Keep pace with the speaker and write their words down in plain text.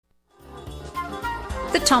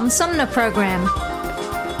The Tom Sumner Program.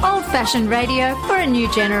 Old-fashioned radio for a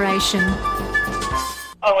new generation.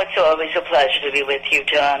 Oh, it's always a pleasure to be with you,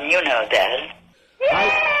 Tom. You know that.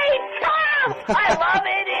 Yay, Tom! I love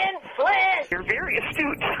it in Flint! You're very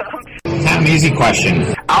astute, Tom. Tom, easy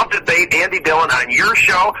question. I'll debate Andy Dillon on your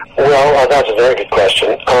show. Well, that's a very good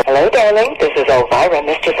question. Hello, darling. This is Elvira,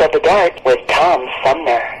 Mistress of the Dark, with Tom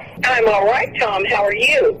Sumner. I'm all right, Tom. How are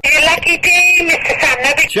you? You lucky day, Mr.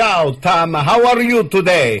 Sumner. Ciao, Tom. How are you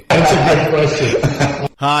today? That's a good question.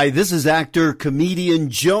 Hi, this is actor,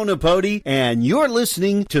 comedian Joe Napodi, and you're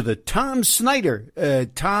listening to the Tom Smothers.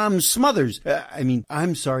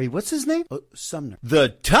 I'm sorry, what's his name? Oh, Sumner. The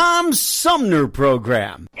Tom Sumner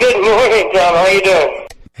Program. Good morning, Tom. How you doing?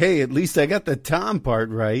 Hey, at least I got the Tom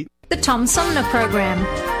part right. The Tom Sumner Program.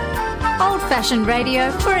 Old-fashioned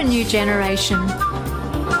radio for a new generation.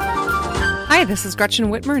 Hi, this is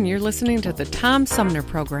Gretchen Whitmer, and you're listening to the Tom Sumner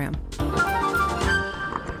Program.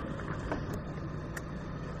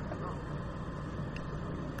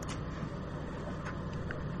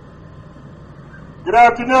 Good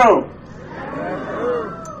afternoon.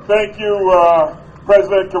 Thank you,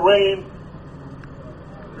 President Kareem.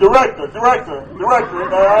 Director. We're not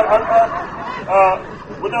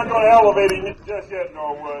going to elevate him just yet,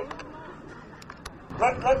 Norwood.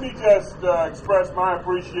 Let me just express my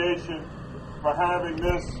appreciation for having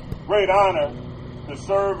this great honor to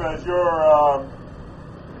serve as your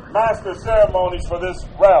master of ceremonies for this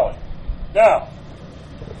rally. Now,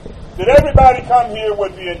 did everybody come here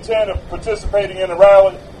with the intent of participating in the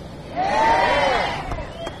rally?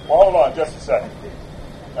 Well, hold on just a second.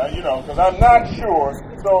 Now, because I'm not sure.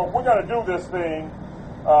 So we're going to do this thing.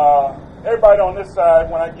 Everybody on this side,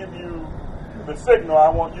 when I give you the signal, I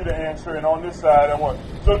want you to answer. And on this side,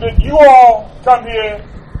 So did you all come here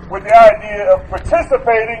with the idea of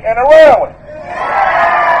participating in a rally?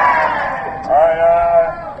 All right.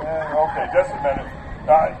 Okay, just a minute.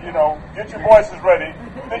 Get your voices ready.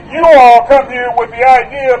 Did you all come here with the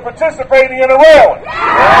idea of participating in a rally?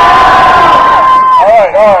 All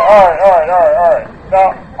right.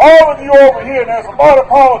 Now, all of you over here, there's a lot of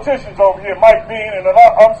politicians over here, Mike Bean, and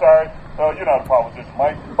I'm sorry, you're not a politician,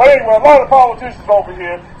 Mike. But anyway, a lot of politicians over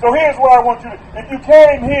here. So here's what I want you to, if you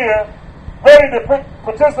came here ready to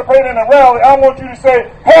participate in a rally, I want you to say,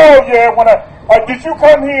 hell yeah, did you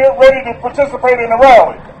come here ready to participate in a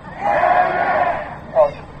rally?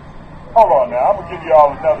 Hold on now, I'm going to give you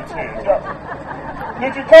all another chance.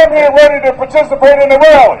 Did you come here ready to participate in the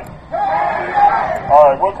rally? All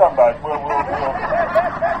right, we'll come back. We'll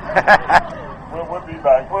be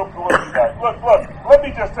back. We'll be back. Look, let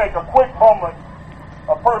me just take a quick moment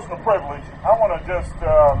of personal privilege. I want to just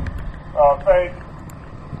thank,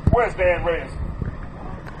 where's Dan Reyes?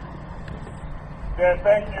 Dan,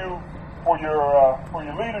 thank you for your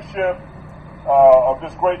leadership of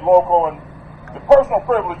this great local, and the personal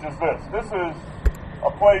privilege is this. This is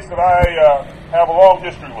a place that I have a long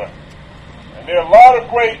history with. And there are a lot of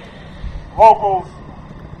great locals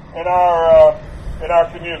in our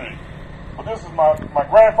community. But this is my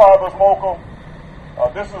grandfather's local.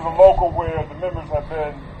 This is a local where the members have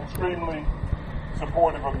been extremely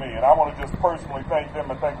supportive of me. And I want to just personally thank them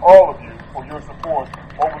and thank all of you for your support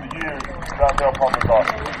over the years that I've held public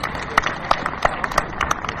office.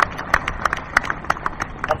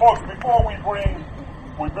 Now, folks, before we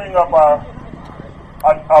bring up our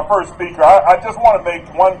first speaker, I just want to make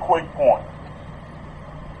one quick point.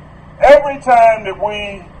 Every time that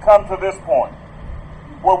we come to this point,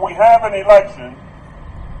 where we have an election,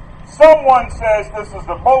 someone says this is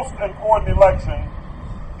the most important election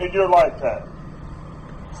in your lifetime.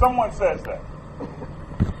 Someone says that.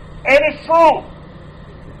 And it's true.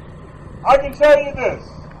 I can tell you this,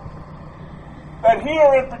 that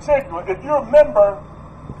here in particular, if you're a member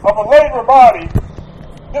of a labor body,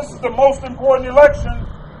 this is the most important election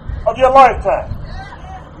of your lifetime.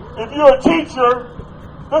 If you're a teacher,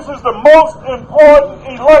 this is the most important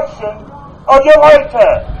election of your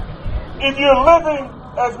lifetime. If you're living,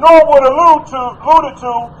 as Norwood alluded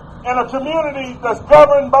to, in a community that's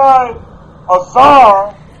governed by a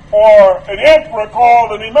czar or an emperor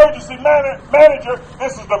called an emergency manager,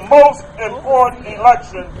 this is the most important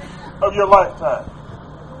election of your lifetime.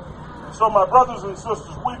 So my brothers and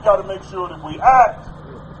sisters, we've got to make sure that we act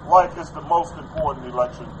like it's the most important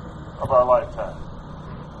election of our lifetime.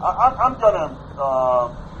 I'm going to,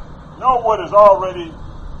 Norwood has already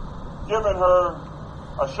given her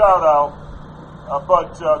a shout out,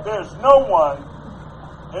 but there's no one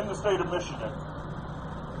in the state of Michigan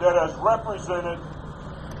that has represented,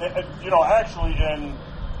 actually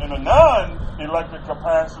in a non-elected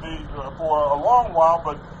capacity for a long while,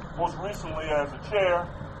 but most recently as a chair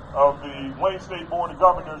of the Wayne State Board of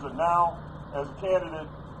Governors and now as a candidate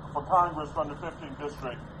for Congress from the 15th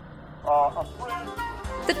District. A friend.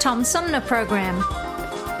 The Tom Sumner Program.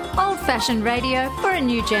 Old-fashioned radio for a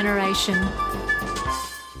new generation.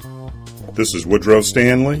 This is Woodrow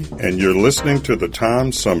Stanley, and you're listening to the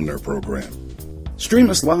Tom Sumner Program. Stream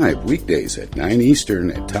us live weekdays at 9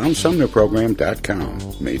 Eastern at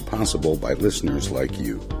TomSumnerProgram.com, made possible by listeners like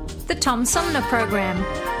you. The Tom Sumner Program.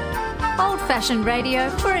 Old-fashioned radio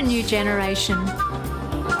for a new generation.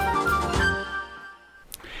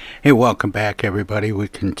 Hey, welcome back, everybody. We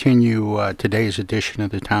continue today's edition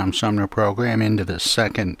of the Tom Sumner Program into the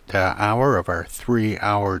second hour of our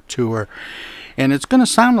 3-hour tour. And it's going to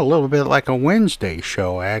sound a little bit like a Wednesday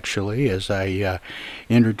show, actually, as I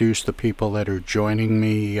introduce the people that are joining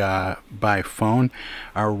me by phone.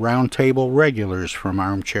 Our roundtable regulars from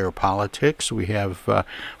Armchair Politics. We have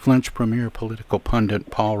Flint's premier political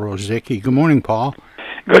pundit, Paul Rozycki. Good morning, Paul.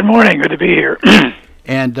 Good morning. Good to be here.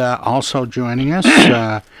 And also joining us,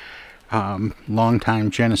 longtime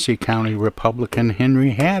Genesee County Republican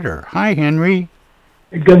Henry Hatter. Hi, Henry.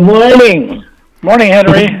 Good morning. Morning,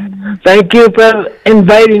 Henry. Thank you for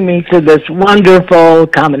inviting me to this wonderful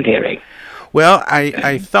commentary. Well,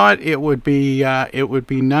 I thought it would be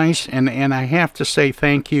nice, and I have to say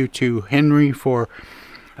thank you to Henry for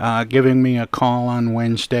giving me a call on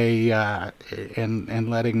Wednesday and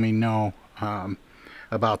letting me know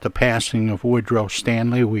about the passing of Woodrow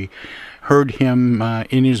Stanley. We heard him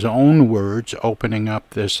in his own words opening up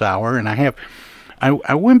this hour, and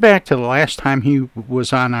I went back to the last time he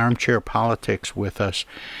was on Armchair Politics with us,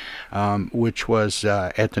 which was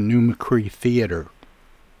at the New McCree Theater.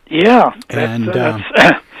 Yeah, and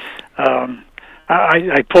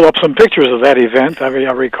I pulled up some pictures of that event. I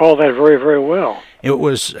recall that very, very well. It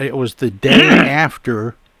was the day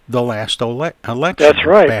after the last election. That's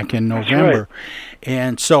right. Back in November. Right.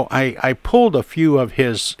 And so I pulled a few of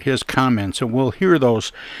his comments, and we'll hear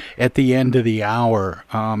those at the end of the hour.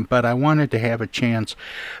 But I wanted to have a chance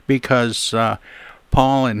because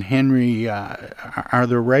Paul and Henry are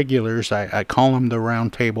the regulars. I call them the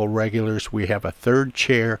roundtable regulars. We have a third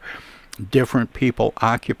chair. Different people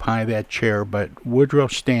occupy that chair, but Woodrow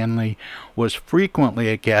Stanley was frequently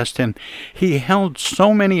a guest, and he held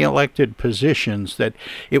so many elected positions that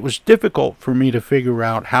it was difficult for me to figure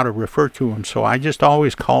out how to refer to him, so I just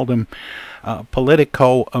always called him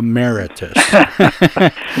Politico Emeritus.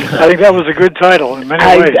 I think that was a good title in many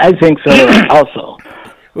ways. I think so also.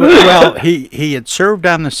 Well, he had served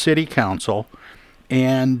on the city council,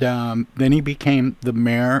 and then he became the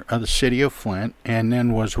mayor of the city of Flint, and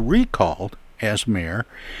then was recalled as mayor.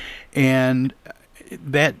 And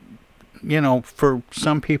that, for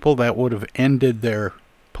some people that would have ended their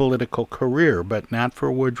political career, but not for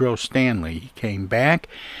Woodrow Stanley. He came back,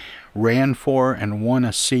 ran for and won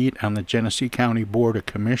a seat on the Genesee County Board of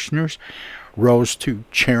Commissioners, rose to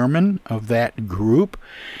chairman of that group,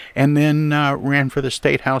 and then ran for the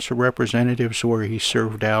State House of Representatives, where he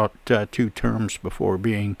served out 2 terms before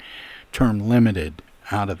being term limited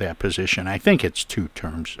out of that position. I think it's 2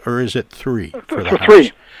 terms, or is it 3 for the House?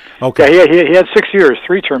 3. Okay. Yeah, he had 6 years,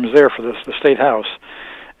 3 terms there for the State House.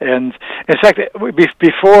 And in fact,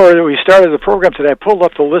 before we started the program today, I pulled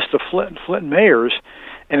up the list of Flint mayors.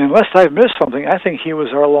 And unless I've missed something, I think he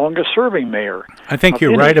was our longest-serving mayor. I think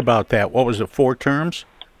you're right about that. What was it, 4 terms?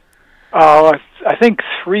 I think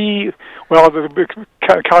 3, well,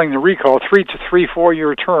 counting the recall, 3 to 3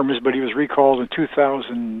 4-year terms, but he was recalled in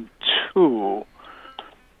 2002,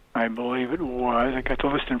 I believe it was. I got the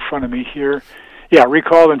list in front of me here. Yeah,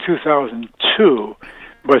 recalled in 2002.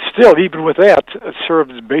 But still, even with that, it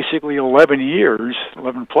served basically 11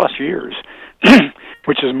 plus years.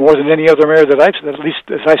 Which is more than any other mayor that at least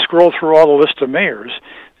as I scroll through all the list of mayors,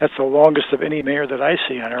 that's the longest of any mayor that I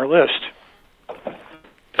see on our list.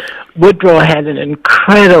 Woodrow had an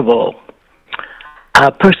incredible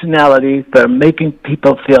personality for making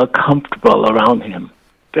people feel comfortable around him.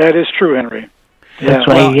 That is true, Henry. That's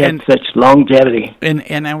why he had such longevity.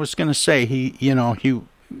 And I was going to say, he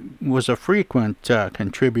was a frequent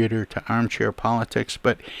contributor to Armchair Politics,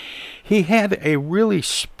 but he had a really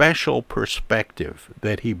special perspective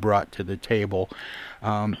that he brought to the table,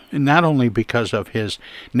 not only because of his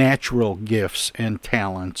natural gifts and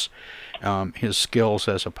talents, his skills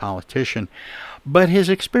as a politician, but his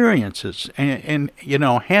experiences. And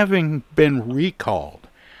having been recalled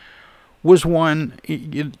was one,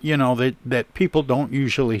 that people don't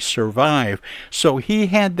usually survive. So he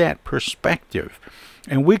had that perspective.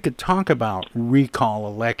 And we could talk about recall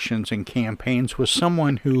elections and campaigns with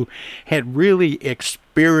someone who had really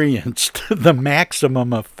experienced the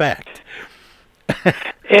maximum effect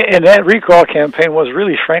And that recall campaign was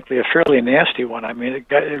really, frankly, a fairly nasty one. I mean,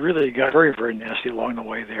 it really got very, very nasty along the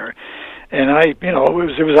way there. And it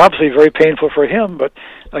was obviously very painful for him. But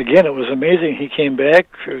again, it was amazing. He came back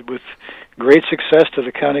with great success to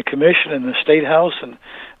the county commission and the state house and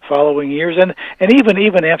following years. And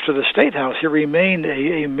even after the state house, he remained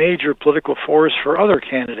a major political force for other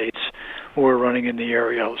candidates who were running in the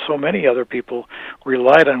area. So many other people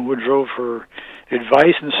relied on Woodrow for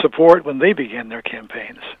advice and support when they began their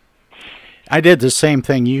campaigns. I did the same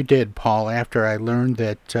thing you did, Paul. After I learned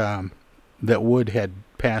that Wood had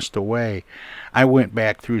passed away, I went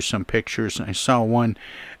back through some pictures and I saw one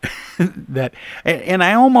that, and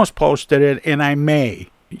I almost posted it, and I may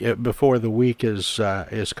before the week is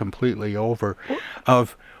completely over,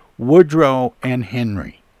 of Woodrow and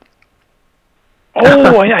Henry.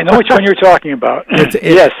 Oh, I know which one you're talking about.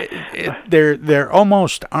 Yes. They're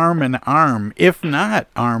almost arm in arm, if not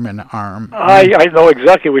arm in arm. I know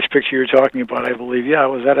exactly which picture you're talking about, I believe. Yeah,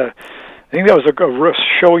 I think that was a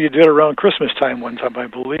show you did around Christmas time one time, I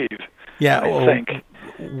believe. Yeah, I think.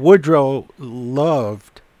 Woodrow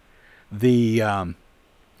loved the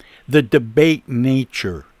debate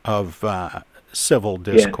nature of civil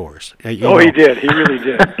discourse. Yeah. He did. He really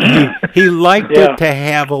did. He liked it to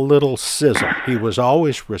have a little sizzle. He was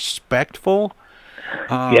always respectful.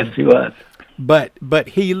 Yes, he was. But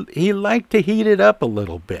he liked to heat it up a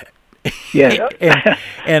little bit. Yeah.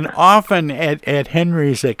 and often at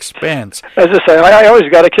Henry's expense. As I say, I always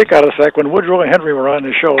got a kick out of the fact when Woodrow and Henry were on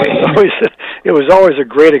the show. It was always a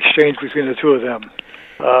great exchange between the two of them.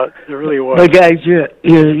 It really was. But guys,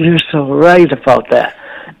 you're so right about that.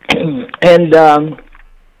 And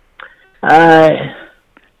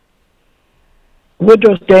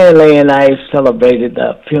Woodrow, Stanley, and I celebrated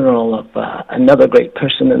the funeral of another great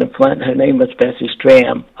person in the Flint. Her name was Bessie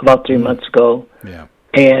Stram, about 3 months ago. Yeah.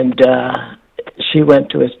 And she went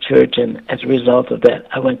to his church, and as a result of that,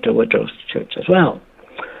 I went to Woodrow's church as well.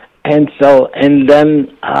 And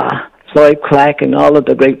then Floyd Clark and all of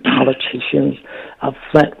the great politicians of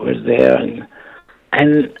Flint were there,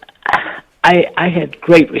 and I had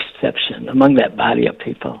great reception among that body of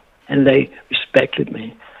people, and they respected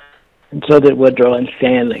me, and so did Woodrow and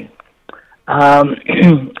Stanley.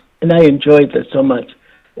 And I enjoyed this so much.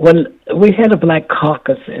 When we had a black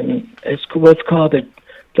caucus, and it's what's called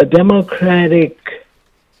the Democratic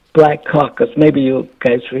Black Caucus. Maybe you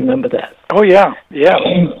guys remember that. Oh, yeah, yeah.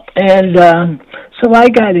 And so I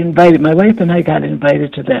got invited, my wife and I got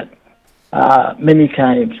invited to that many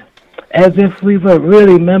times, as if we were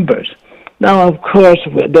really members. Now, of course,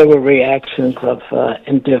 there were reactions of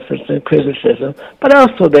indifference and criticism, but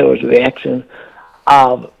also there was reactions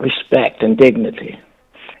of respect and dignity.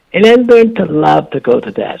 And I learned to love to go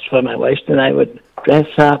to that. So my wife and I would dress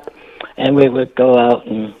up, and we would go out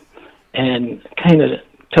and kind of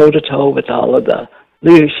toe-to-toe with all of the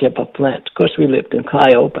leadership of Flint. Of course, we lived in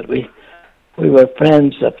Clio, but we were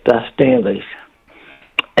friends of the Stanleys.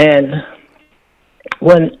 And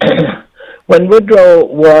when Woodrow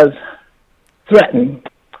was threatened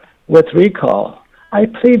with recall, I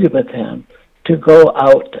pleaded with him to go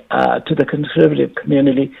out to the conservative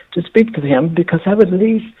community to speak to him, because I would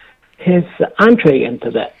lead his entree into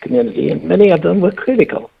that community, and many of them were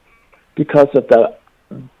critical because of the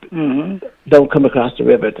don't come across the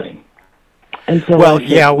river thing. And so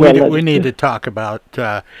we need to talk about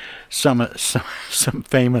some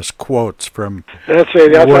famous quotes from. That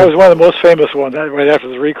was one of the most famous ones right after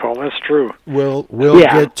the recall. That's true. We'll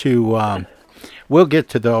get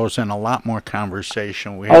to those and a lot more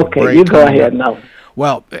conversation. We have okay, you go ahead now.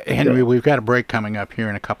 Well, Henry, we've got a break coming up here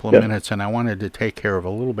in a couple of minutes, and I wanted to take care of a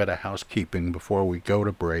little bit of housekeeping before we go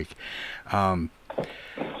to break.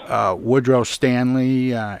 Woodrow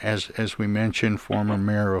Stanley, as we mentioned, former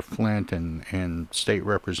mayor of Flint and state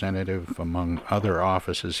representative, among other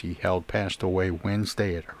offices he held, passed away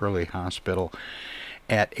Wednesday at Hurley Hospital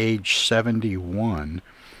at age 71.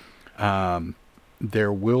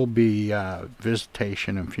 There will be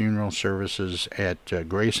visitation and funeral services at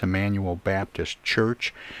Grace Emmanuel Baptist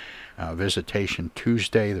Church. Visitation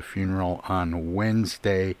Tuesday, the funeral on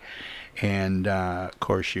Wednesday, and of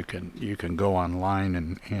course you can go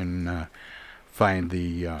online and find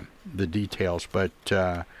the details. But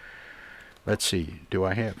let's see, do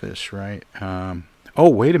I have this right? Oh,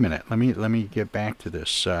 wait a minute. Let me get back to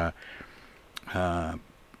this.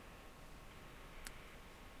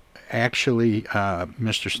 Actually,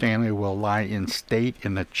 Mr. Stanley will lie in state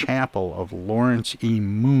in the chapel of Lawrence E.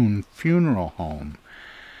 Moon Funeral Home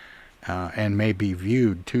and may be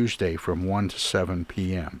viewed Tuesday from 1 to 7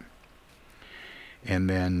 p.m. And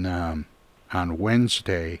then on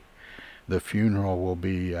Wednesday, the funeral will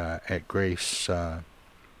be at Grace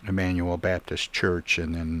Emmanuel Baptist Church,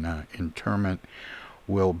 and then interment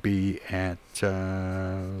will be at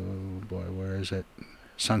where is it?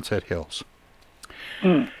 Sunset Hills.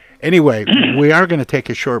 Anyway, we are going to take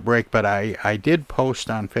a short break, but I did post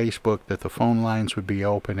on Facebook that the phone lines would be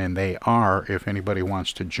open, and they are, if anybody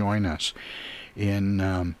wants to join us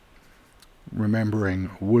in remembering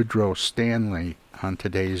Woodrow Stanley on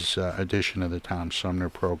today's edition of the Tom Sumner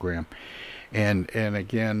program. And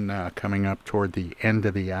again, coming up toward the end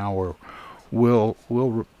of the hour, we'll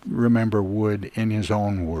remember Wood in his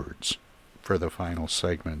own words for the final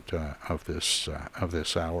segment of this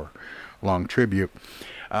hour-long tribute.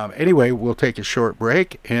 Anyway, we'll take a short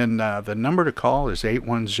break, and the number to call is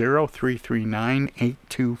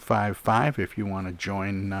 810-339-8255 if you want to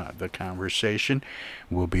join the conversation.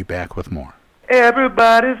 We'll be back with more.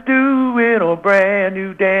 Everybody's doing a brand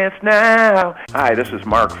new dance now. Hi, this is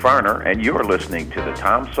Mark Farner, and you're listening to the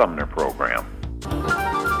Tom Sumner Program.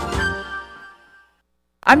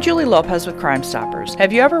 I'm Julie Lopez with Crime Stoppers.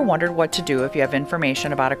 Have you ever wondered what to do if you have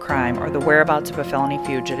information about a crime or the whereabouts of a felony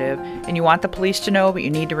fugitive and you want the police to know but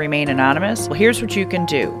you need to remain anonymous? Well, here's what you can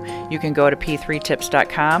do. You can go to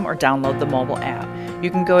p3tips.com or download the mobile app.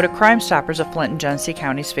 You can go to Crime Stoppers of Flint and Genesee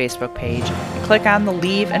County's Facebook page and click on the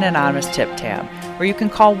Leave an Anonymous Tip tab, or you can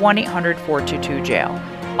call 1-800-422-JAIL.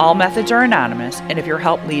 All methods are anonymous, and if your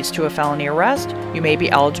help leads to a felony arrest, you may be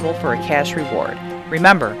eligible for a cash reward.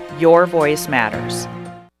 Remember, your voice matters.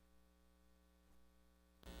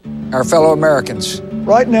 Our fellow Americans.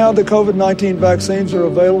 Right now, the COVID-19 vaccines are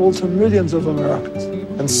available to millions of Americans.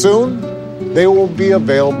 And soon, they will be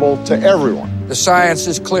available to everyone. The science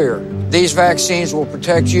is clear. These vaccines will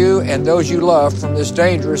protect you and those you love from this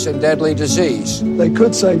dangerous and deadly disease. They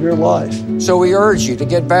could save your life. So we urge you to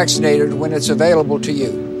get vaccinated when it's available to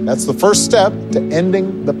you. That's the first step to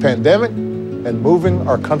ending the pandemic and moving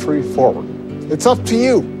our country forward. It's up to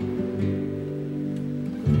you.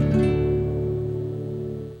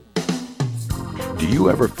 Do you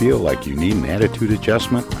ever feel like you need an attitude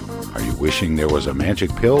adjustment? Are you wishing there was a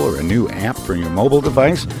magic pill or a new app for your mobile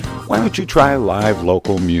device? Why don't you try live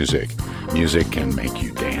local music? Music can make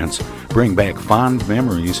you dance, bring back fond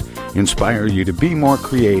memories, inspire you to be more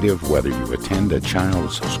creative, whether you attend a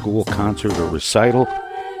child's school concert or recital,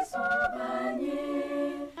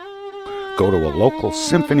 go to a local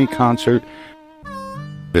symphony concert,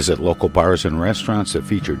 visit local bars and restaurants that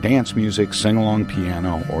feature dance music, sing-along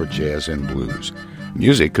piano, or jazz and blues.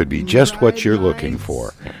 Music could be just what you're looking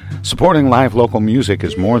for. Supporting live local music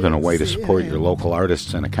is more than a way to support your local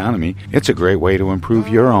artists and economy. It's a great way to improve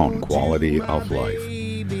your own quality of life.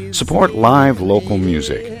 Support live local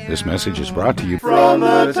music. This message is brought to you from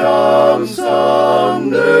the Tom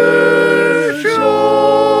Sumner Show.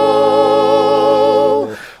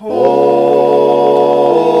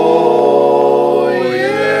 Oh,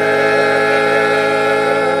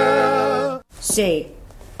 yeah. Say,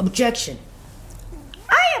 objection.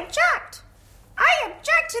 I object. I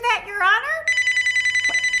object to that, Your Honor.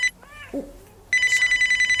 Oh, sorry.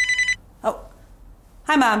 Oh,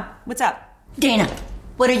 hi, Mom. What's up? Dana,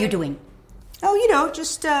 what are you doing? Oh,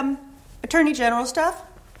 just, Attorney General stuff.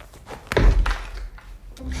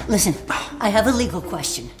 Listen, I have a legal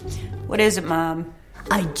question. What is it, Mom?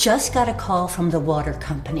 I just got a call from the water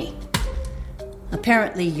company.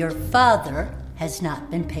 Apparently, your father has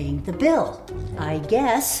not been paying the bill. I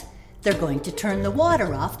guess they're going to turn the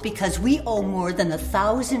water off because we owe more than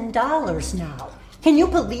 $1,000 now. Can you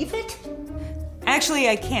believe it? Actually,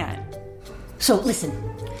 I can't. So listen,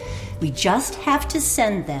 we just have to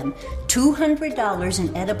send them $200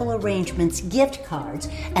 in Edible Arrangements gift cards,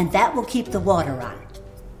 and that will keep the water on.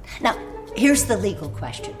 Now, here's the legal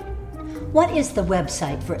question. What is the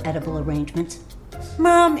website for Edible Arrangements?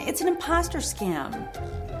 Mom, it's an imposter scam.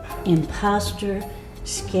 Imposter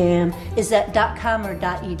scam. Is that .com or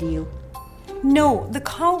 .edu? No, the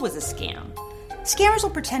call was a scam. Scammers will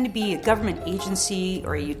pretend to be a government agency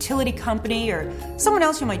or a utility company or someone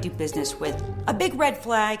else you might do business with. A big red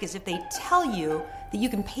flag is if they tell you that you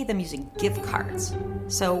can pay them using gift cards.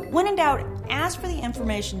 So when in doubt, ask for the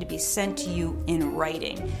information to be sent to you in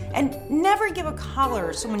writing. And never give a caller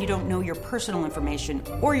or someone you don't know your personal information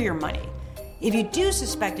or your money. If you do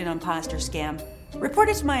suspect an imposter scam, report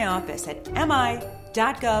it to my office at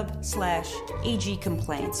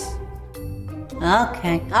mi.gov/agcomplaints.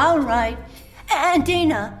 Okay, all right. And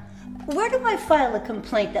Dana, where do I file a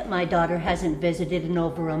complaint that my daughter hasn't visited in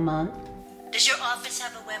over a month? Does your office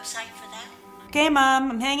have a website for that? Okay,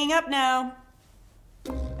 Mom, I'm hanging up now.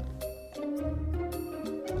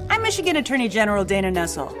 I'm Michigan Attorney General Dana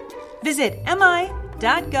Nessel. Visit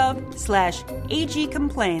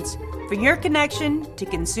mi.gov/agcomplaints for your connection to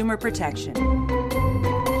consumer protection.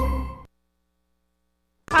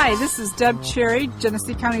 Hi, this is Deb Cherry,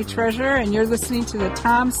 Genesee County Treasurer, and you're listening to the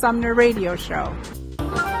Tom Sumner Radio Show.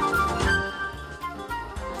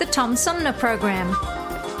 The Tom Sumner Program.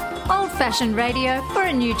 Old-fashioned radio for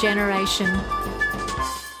a new generation.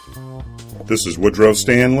 This is Woodrow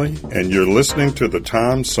Stanley, and you're listening to the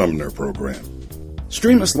Tom Sumner Program.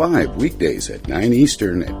 Stream us live weekdays at 9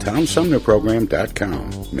 Eastern at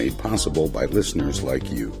TomSumnerProgram.com, made possible by listeners like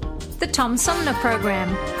you. The Tom Sumner Program.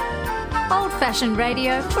 Old-fashioned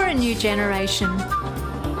radio for a new generation.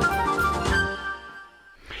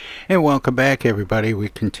 And welcome back, everybody. We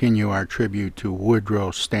continue our tribute to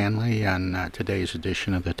Woodrow Stanley on today's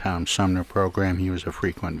edition of the Tom Sumner Program. He was a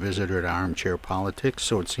frequent visitor to Armchair Politics,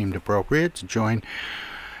 so it seemed appropriate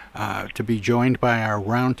to be joined by our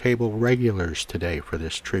roundtable regulars today for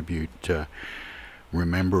this tribute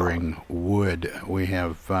remembering Wood. We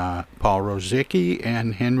have Paul Rozycki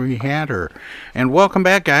and Henry Hatter. And welcome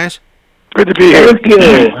back, guys. Good to be here. Thank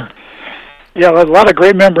you. Yeah, a lot of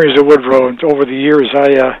great memories of Woodrow over the years.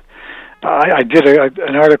 I did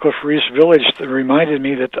an article for East Village that reminded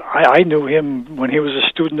me that I knew him when he was a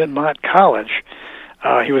student at Mott College.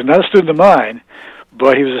 He was not a student of mine,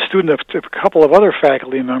 but he was a student of a couple of other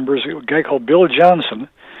faculty members, a guy called Bill Johnson,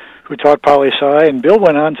 who taught poli-sci, and Bill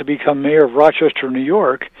went on to become mayor of Rochester, New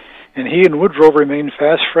York, and he and Woodrow remained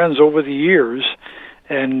fast friends over the years.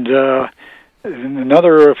 And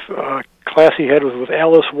another class he had was with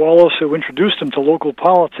Alice Wallace, who introduced him to local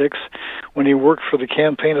politics when he worked for the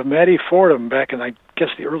campaign of Mattie Fordham back in, I guess,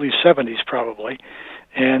 the early 70s probably.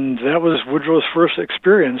 And that was Woodrow's first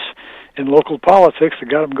experience in local politics that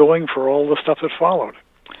got him going for all the stuff that followed.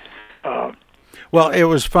 Well, it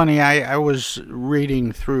was funny. I was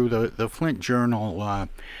reading through the Flint Journal,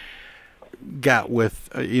 got with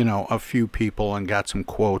a few people and got some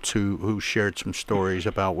quotes who shared some stories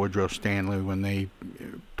about Woodrow Stanley when they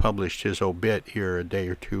published his obit here a day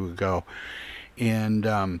or two ago. And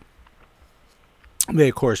they,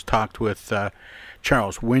 of course, talked with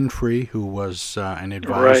Charles Winfrey, who was an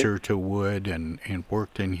advisor to Wood and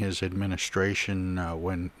worked in his administration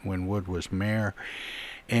when Wood was mayor,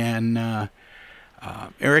 and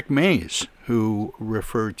Eric Mays, who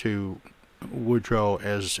referred to Woodrow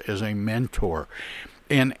as a mentor.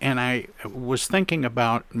 And I was thinking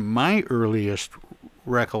about my earliest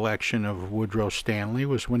recollection of Woodrow Stanley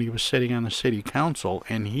was when he was sitting on the city council,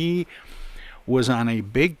 and he was on a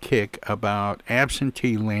big kick about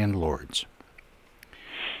absentee landlords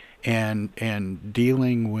and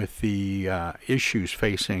dealing with the issues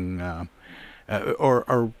facing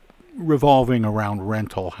or revolving around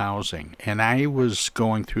rental housing. And I was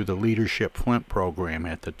going through the Leadership Flint program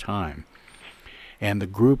at the time, and the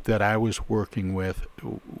group that I was working with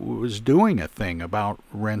was doing a thing about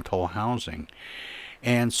rental housing.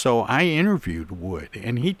 And so I interviewed Wood,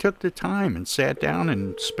 and he took the time and sat down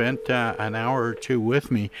and spent an hour or two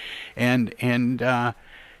with me, and I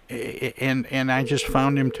just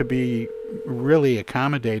found him to be really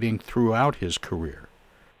accommodating throughout his career.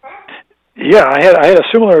 Yeah, I had a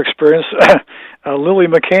similar experience. Lily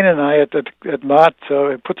McCain and I at Mott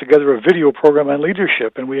put together a video program on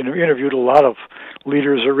leadership, and we interviewed a lot of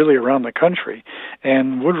leaders really around the country.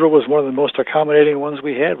 And Woodrow was one of the most accommodating ones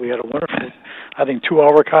we had. We had a wonderful, I think,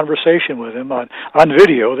 2-hour conversation with him on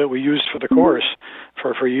video that we used for the course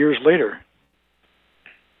for years later.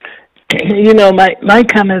 My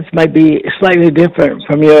comments might be slightly different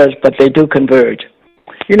from yours, but they do converge.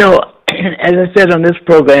 As I said on this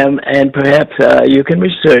program, and perhaps you can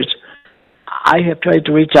research, I have tried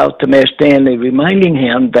to reach out to Mayor Stanley, reminding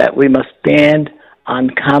him that we must stand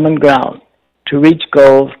on common ground to reach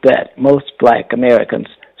goals that most Black Americans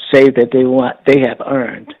say that they have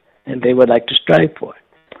earned and they would like to strive for.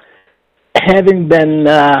 Having been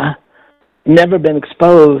never been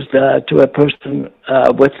exposed to a person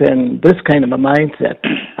within this kind of a mindset,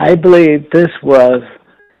 I believe this was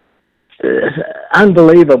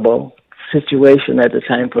unbelievable situation at the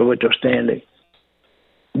time for Woodrow Stanley.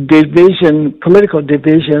 Political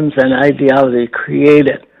divisions and ideology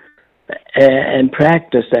created and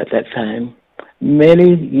practiced at that time,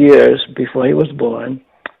 many years before he was born,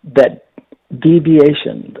 that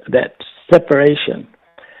deviation, that separation.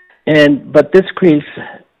 But this creates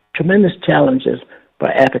tremendous challenges for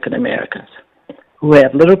African Americans who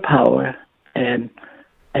have little power and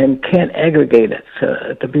can't aggregate it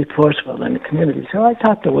to be forceful in the community. So I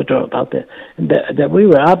talked to Woodrow about that we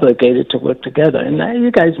were obligated to work together. And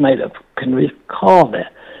you guys can recall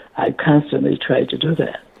that. I constantly tried to do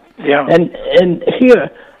that. Yeah. And here,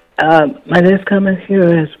 my last comment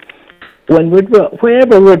here is,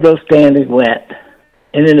 wherever Woodrow Stanley went,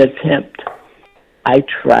 in an attempt, I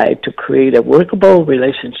tried to create a workable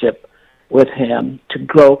relationship with him to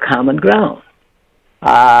grow common ground.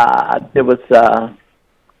 There was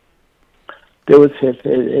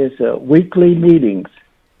his weekly meetings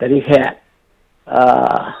that he had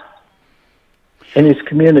in his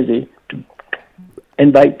community to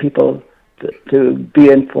invite people to be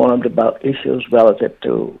informed about issues relative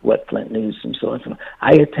to what Flint needs and so on.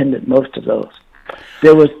 I attended most of those.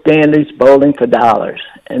 There was Stanley's Bowling for Dollars,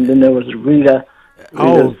 and then there was Rita's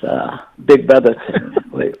Big Brother thing.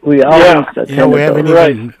 We always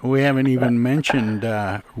attended we haven't even mentioned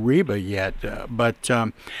Reba yet, but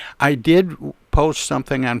I did post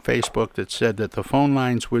something on Facebook that said that the phone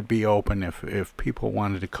lines would be open if people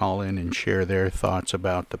wanted to call in and share their thoughts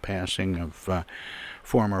about the passing of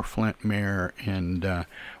former Flint mayor and,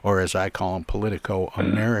 or as I call him, Politico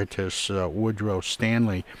Emeritus Woodrow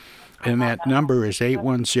Stanley. And that number is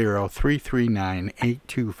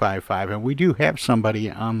 810-339-8255. And we do have somebody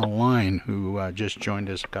on the line who just joined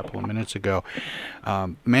us a couple of minutes ago.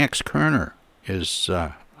 Max Kerner is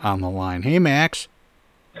on the line. Hey, Max.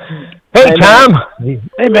 Hey, Tom.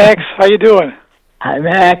 Hey, Max. How you doing? Hi,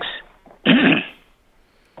 Max.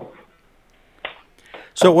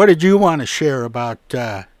 So what did you want to share about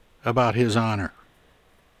his honor?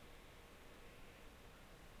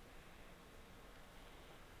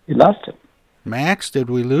 You lost him. Max, did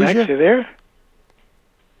we lose Max, you there?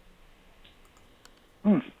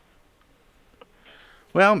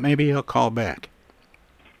 Well, maybe he'll call back.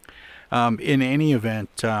 In any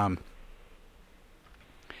event,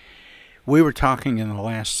 we were talking in the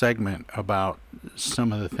last segment about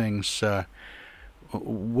some of the things.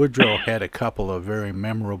 Woodrow had a couple of very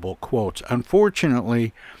memorable quotes.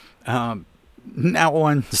 Unfortunately, not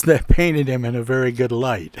ones that painted him in a very good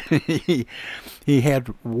light. He had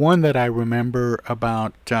one that I remember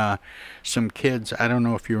about some kids. I don't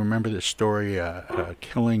know if you remember the story, a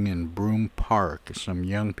killing in Broome Park. Some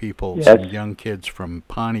young people, some young kids from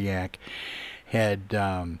Pontiac had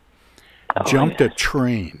jumped a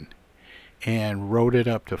train and rode it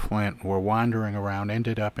up to Flint, were wandering around,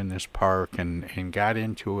 ended up in this park and got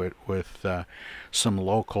into it with some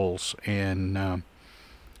locals and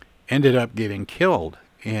ended up getting killed.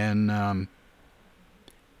 And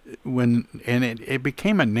it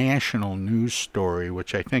became a national news story,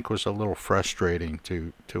 which I think was a little frustrating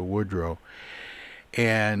to Woodrow.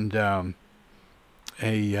 And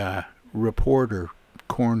a reporter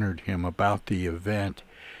cornered him about the event,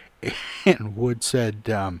 and Wood said,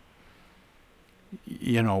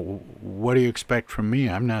 what do you expect from me?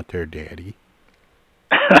 I'm not their daddy.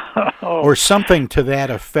 Or something to that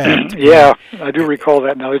effect. Yeah, I do recall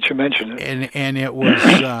that now that you mention it. And it was,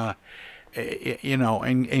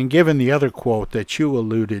 and given the other quote that you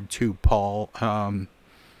alluded to, Paul,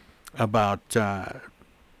 about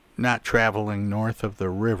not traveling north of the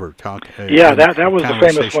river. That was the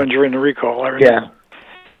famous one during the recall. I remember.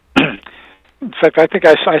 Yeah. In fact, I think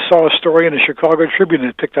I saw a story in the Chicago Tribune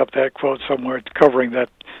that picked up that quote somewhere covering the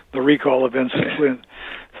recall events in Flint.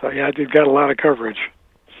 So, yeah, it got a lot of coverage.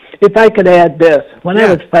 If I could add this, when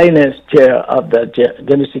I was finance chair of the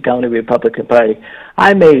Genesee County Republican Party,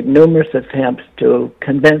 I made numerous attempts to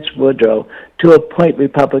convince Woodrow to appoint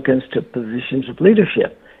Republicans to positions of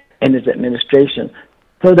leadership in his administration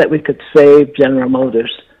so that we could save General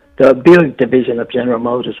Motors, the Buick division of General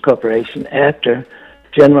Motors Corporation, after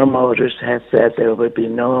General Motors had said there would be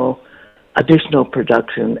no additional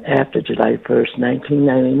production after July 1st,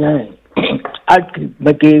 1999. Art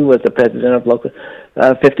McGee was the president of Local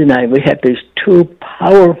 59. We had these two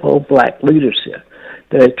powerful black leaders here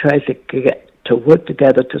that I tried to get to work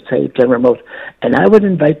together to save General Motors. And I would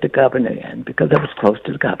invite the governor in because I was close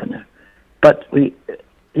to the governor. But you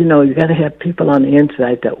got to have people on the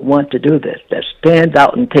inside that want to do this, that stand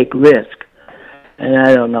out and take risk. And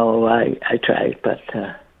I don't know, I tried, but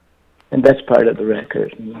and that's part of the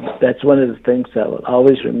record. And that's one of the things I will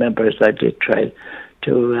always remember is I did try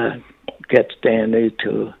to get Stanley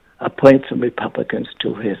to appoint some Republicans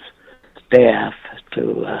to his staff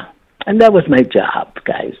and that was my job,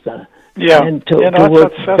 guys. And to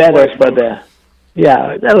work better for that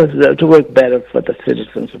was to work better for the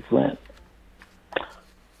citizens of Flint.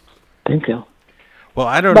 Thank you. Well,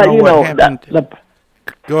 I don't know what happened.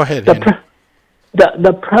 Go ahead, Henry.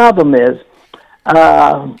 The problem is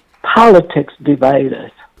politics divide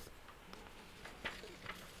us.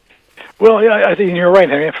 Well, yeah, I think you're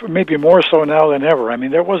right. I mean, maybe more so now than ever. I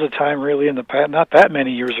mean, there was a time really in the past, not that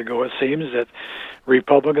many years ago, it seems, that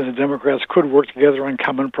Republicans and Democrats could work together on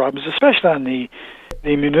common problems, especially on the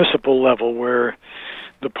municipal level, where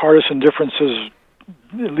the partisan differences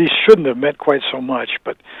at least shouldn't have meant quite so much.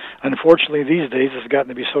 But unfortunately, these days it's gotten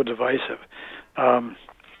to be so divisive.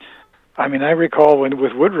 I mean, I recall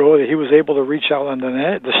with Woodrow that he was able to reach out on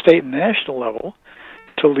the state and national level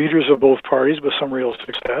to leaders of both parties with some real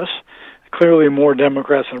success. Clearly more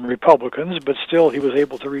Democrats than Republicans, but still he was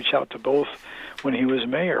able to reach out to both when he was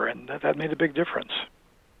mayor, and that made a big difference.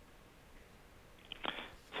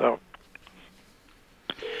 So.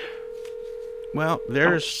 Well,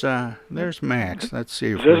 there's Max. Let's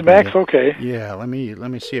see. There's Max. Okay. Yeah. Let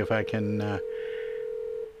me see if I can.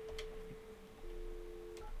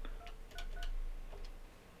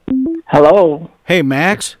 Hello. Hey,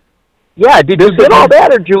 Max. Yeah. Did you get all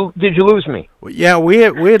that, or did you lose me? Yeah, we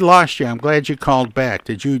had lost you. I'm glad you called back.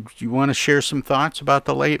 Do you want to share some thoughts about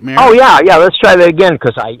the late mayor? Oh yeah. Let's try that again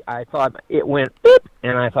because I thought it went beep,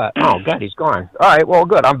 and I thought, oh God, he's gone. All right. Well,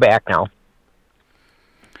 good. I'm back now.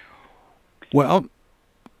 Well,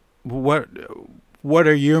 what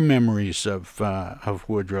are your memories of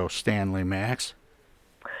Woodrow Stanley, Max?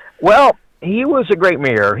 Well, he was a great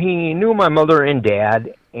mayor. He knew my mother and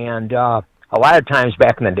dad, and a lot of times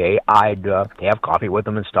back in the day, I'd have coffee with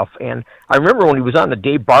him and stuff. And I remember when he was on the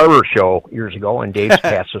Dave Barber show years ago, and Dave's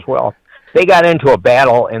passed as well. They got into a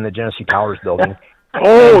battle in the Genesee Towers building.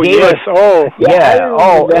 Oh, David, yes. Oh, yeah.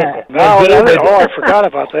 I forgot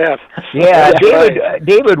about that. Yeah,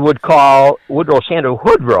 David would call Woodrow Sanders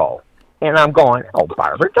Woodrow, and I'm going, oh,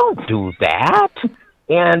 Barber, don't do that.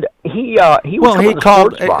 And he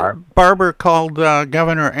called Barber called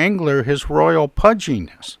Governor Engler his royal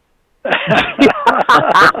pudginess.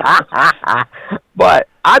 But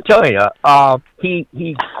I tell you,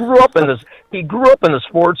 he grew up in the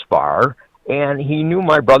sports bar. And he knew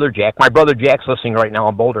my brother Jack. My brother Jack's listening right now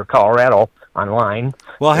in Boulder, Colorado, online.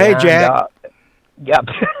 Well, hey, Jack. Yep.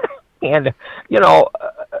 And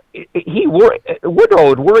Woodrow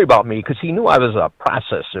would worry about me because he knew I was a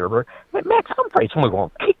process server. But Max, I'm afraid someone's going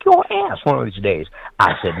to kick your ass one of these days.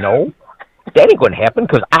 I said, no, that ain't going to happen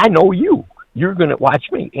because I know you. You're going to watch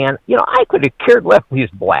me. And I could have cared less if he's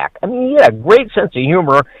black. I mean, he had a great sense of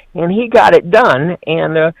humor, and he got it done.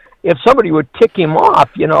 And if somebody would tick him off,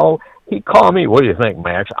 he'd call me. What do you think,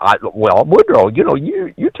 Max? Well, Woodrow,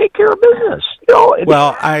 you take care of business.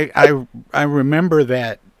 Well, I remember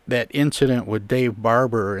that incident with Dave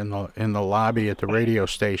Barber in the lobby at the radio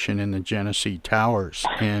station in the Genesee Towers,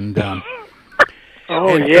 and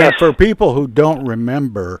and for people who don't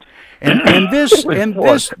remember, this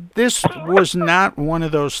was not one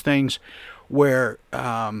of those things where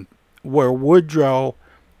Woodrow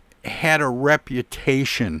had a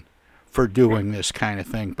reputation for doing this kind of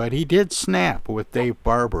thing, but he did snap with Dave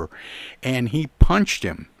Barber, and he punched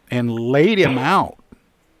him and laid him out.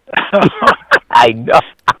 I know.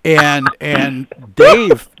 And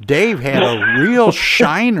Dave had a real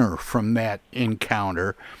shiner from that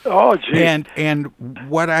encounter. Oh, geez. And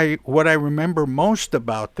what I remember most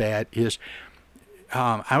about that is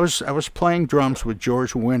I was playing drums with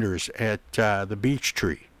George Winters at the Beech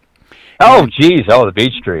Tree. Oh, geez. Oh, the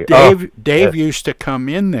Beech Tree. Dave used to come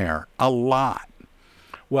in there a lot.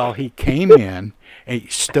 Well, he came in, and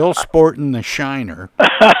he's still sporting the shiner,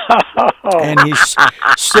 and he's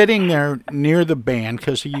sitting there near the band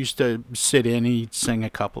because he used to sit in. He'd sing a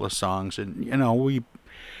couple of songs, and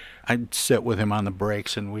I'd sit with him on the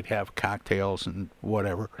breaks, and we'd have cocktails and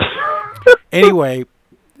whatever. Anyway,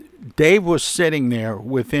 Dave was sitting there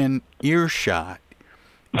within earshot.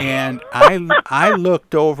 And I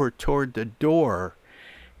looked over toward the door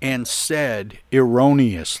and said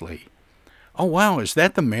erroneously, "Oh wow, is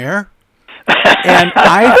that the mayor?" And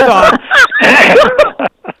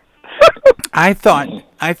I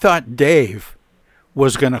thought Dave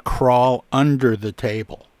was going to crawl under the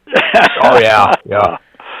table. Oh yeah.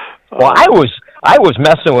 Well, I was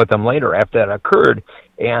messing with him later after that occurred,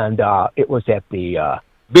 and it was at the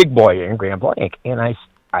Big Boy in Grand Blanc, and I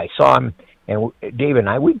saw him. And Dave and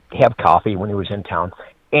I, we'd have coffee when he was in town.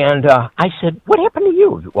 And I said, what happened to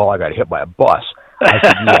you? Well, I got hit by a bus. I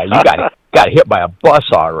said, yeah, you got hit by a bus,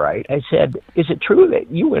 all right. I said, is it true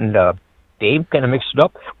that you and Dave kind of mixed it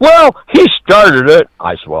up? Well, he started it.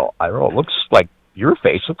 I said, well, I don't know. It looks like your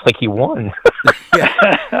face looks like he won.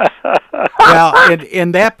 Well,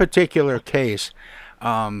 in that particular case,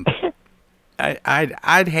 I'd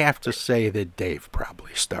have to say that Dave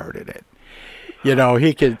probably started it.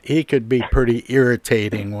 He could be pretty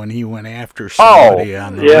irritating when he went after somebody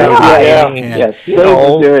on the radio. Yes, it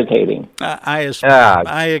was irritating.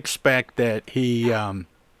 I expect that he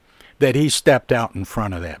stepped out in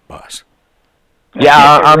front of that bus.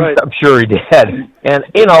 Yeah, I'm sure he did. And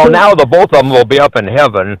now the both of them will be up in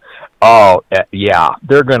heaven. Oh, yeah.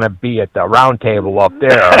 They're going to be at the round table up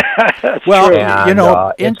there. Well, and, you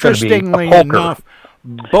know, it's gonna be a interestingly poker. enough,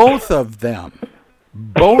 both of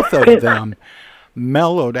them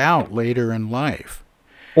mellowed out later in life.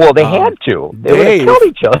 Well, they had to. They would have killed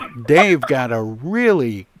each other. Dave got a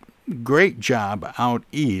really great job out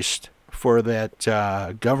east for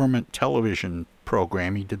that government television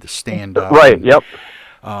program. He did the stand-up. Right, yep.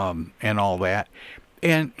 And all that.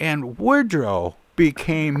 And Woodrow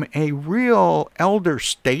became a real elder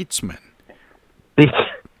statesman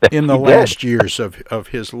in the last years of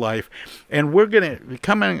his life. And we're going to,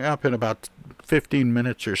 coming up in about 15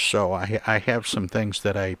 minutes or so, I have some things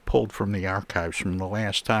that I pulled from the archives from the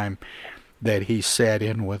last time that he sat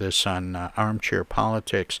in with us on Armchair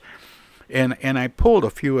Politics. And I pulled a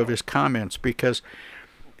few of his comments because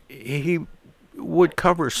he would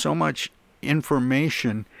cover so much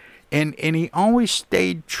information, and he always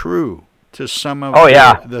stayed true to some of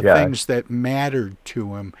the things that mattered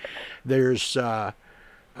to him. There's,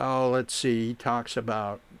 let's see, he talks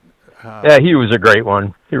about... he was a great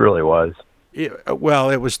one. He really was. It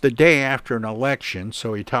was the day after an election,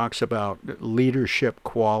 so he talks about leadership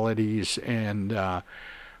qualities and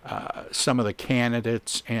some of the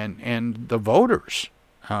candidates and the voters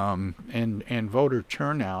and voter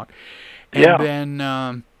turnout. And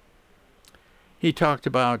then he talked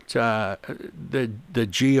about the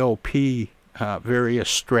GOP various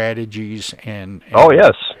strategies and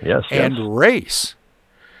and race.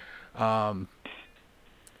 And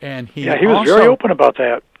he was very open about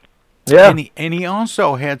that. Yeah, and he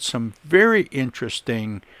also had some very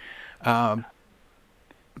interesting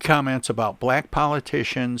comments about black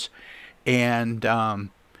politicians and the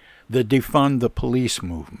defund the police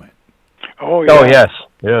movement. Oh, yeah. Oh, yes.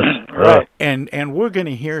 Right. And we're going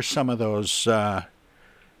to hear some of those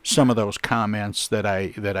comments that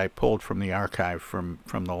I pulled from the archive from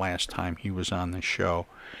the last time he was on the show.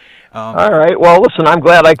 All right. Well, listen, I'm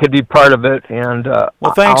glad I could be part of it, and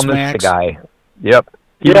thanks, I'll miss Max. the guy. Yep.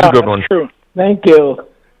 He was a good one. True. Thank you. All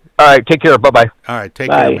right. Take care. Bye-bye. All right.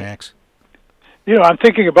 Take care, Max. You know, I'm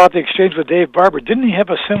thinking about the exchange with Dave Barber. Didn't he have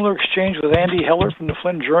a similar exchange with Andy Heller from the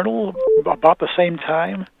Flynn Journal about the same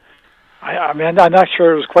time? I mean, I'm not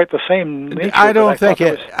sure it was quite the same nature. I don't think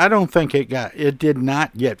it did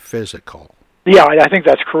not get physical. Yeah, I think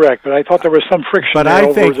that's correct. But I thought there was some friction. But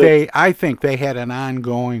I think they had an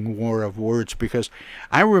ongoing war of words, because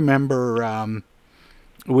I remember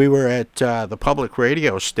we were at the public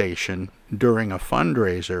radio station during a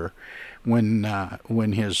fundraiser when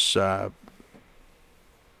his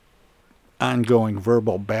ongoing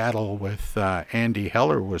verbal battle with Andy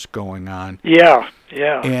Heller was going on. Yeah.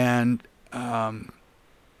 And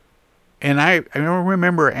I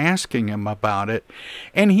remember asking him about it,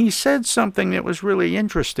 and he said something that was really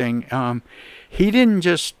interesting. He didn't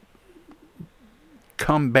just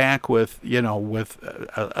come back with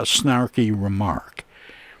a snarky remark.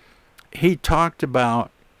 He talked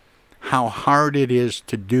about how hard it is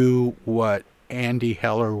to do what Andy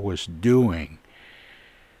Heller was doing,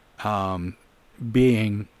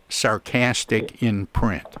 being sarcastic in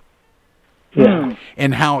print. Yeah.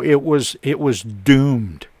 And how it was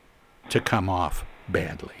doomed to come off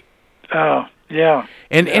badly. Oh, yeah.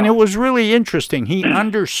 And it was really interesting. He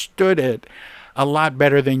understood it a lot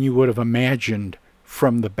better than you would have imagined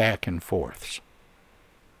from the back and forths.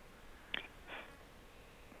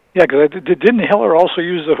 Yeah, because didn't Heller also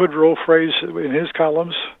use the Woodrow phrase in his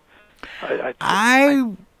columns?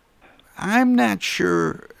 I'm not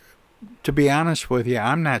sure, to be honest with you,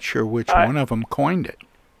 I'm not sure which one of them coined it.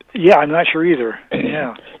 Yeah, I'm not sure either.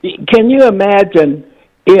 Yeah. Can you imagine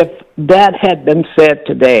if that had been said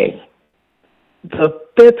today? The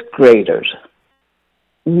fifth graders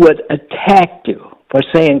would attack you for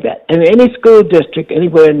saying that. In any school district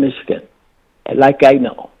anywhere in Michigan, like I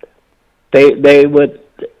know, they would,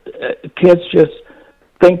 kids just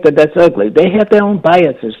think that that's ugly. They have their own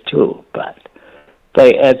biases too, but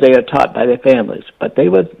as they are taught by their families. But they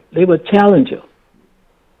would challenge you.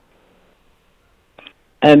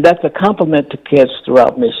 And that's a compliment to kids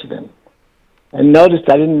throughout Michigan. And notice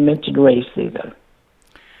I didn't mention race either.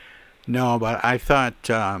 No, but I thought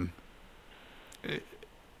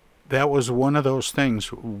that was one of those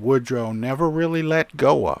things Woodrow never really let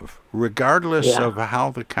go of, regardless of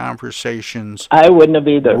how the conversations I wouldn't have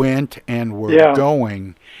either. went and were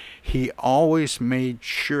going. He always made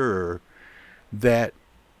sure that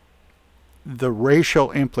the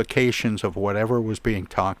racial implications of whatever was being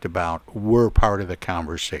talked about were part of the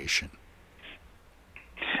conversation.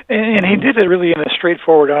 And he did it really in a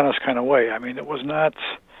straightforward, honest kind of way. I mean, it was not...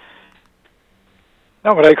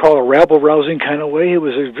 not what I call a rabble-rousing kind of way. It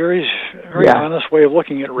was a very honest way of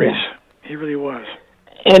looking at race. Yeah. He really was.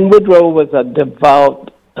 And Woodrow was a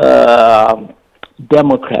devout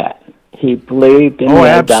Democrat. He believed in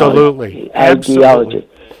absolutely. ideology.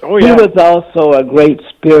 Oh, yeah. He was also a great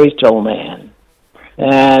spiritual man.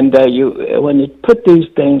 And when you put these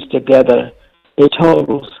things together, it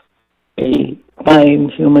totals a fine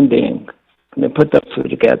human being. And they put the two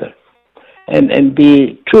together. And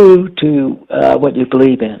be true to what you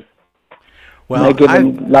believe in. Well, and I give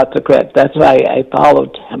him lots of credit. That's why I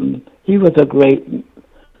followed him. He was a great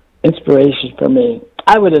inspiration for me.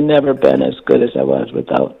 I would have never been as good as I was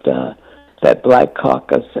without that Black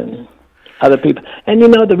Caucus and other people. And,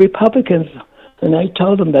 the Republicans, and I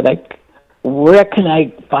told them that where can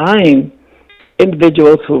I find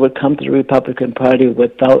individuals who would come to the Republican Party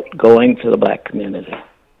without going to the black community?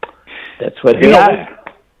 That's what he had.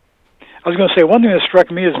 I was going to say, one thing that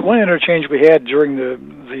struck me is one interchange we had during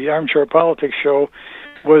the Armchair Politics show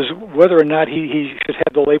was whether or not he should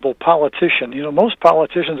have the label politician. Most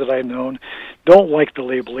politicians that I've known don't like the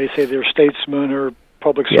label. They say they're statesmen or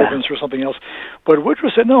public servants or something else. But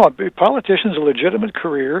Woodrow said, no, a politician's a legitimate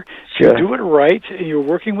career. Sure. You do it right, and you're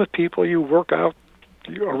working with people, you work out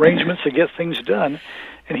arrangements to get things done.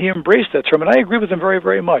 And he embraced that term, and I agree with him very,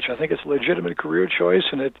 very much. I think it's a legitimate career choice,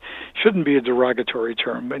 and it shouldn't be a derogatory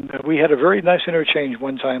term. And we had a very nice interchange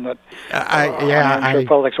one time on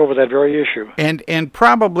politics over that very issue. And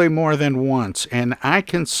probably more than once. And I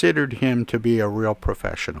considered him to be a real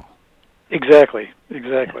professional. Exactly.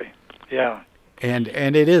 Yeah. And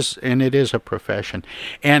it is a profession.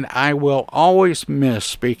 And I will always miss,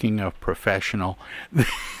 speaking of professional,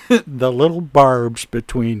 the little barbs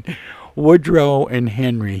between Woodrow and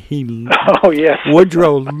Henry.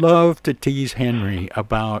 Woodrow loved to tease Henry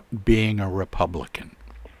about being a Republican.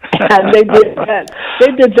 And they did that. They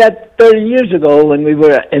did that 30 years ago when we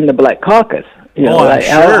were in the Black Caucus.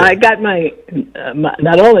 I got my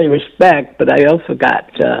not only respect, but I also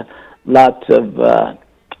got lots of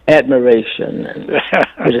admiration and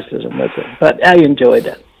criticism with it. But I enjoyed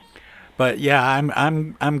it. But yeah,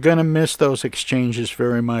 I'm gonna miss those exchanges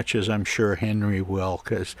very much, as I'm sure Henry will,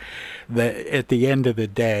 because at the end of the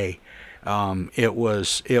day, it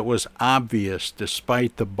was obvious,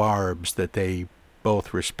 despite the barbs, that they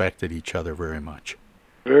both respected each other very much.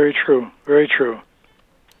 Very true. Very true.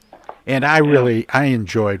 And I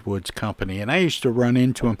enjoyed Wood's company, and I used to run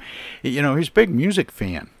into him. He's a big music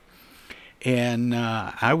fan, and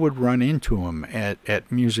I would run into him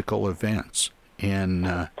at musical events.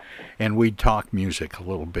 And we'd talk music a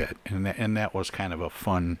little bit, and that was kind of a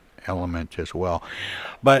fun element as well.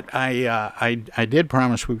 But I did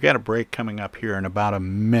promise we've got a break coming up here in about a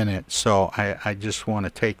minute, so I just want to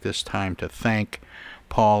take this time to thank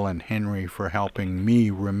Paul and Henry for helping me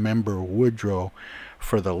remember Woodrow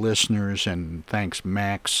for the listeners, and thanks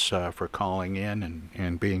Max for calling in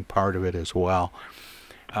and being part of it as well.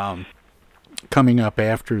 Coming up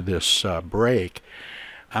after this break,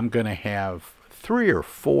 I'm going to have 3 or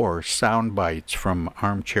 4 sound bites from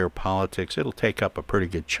Armchair Politics. It'll take up a pretty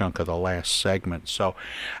good chunk of the last segment. So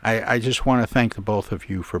I just want to thank the both of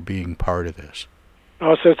you for being part of this.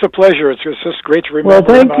 Oh, it's a pleasure. It's just great to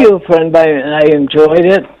remember. Well, thank you for inviting me. I enjoyed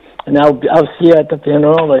it. And I'll see you at the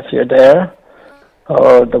funeral if you're there,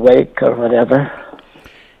 or the wake or whatever.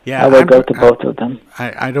 Yeah, I will go to both of them.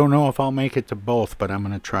 I don't know if I'll make it to both, but I'm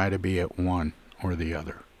going to try to be at one or the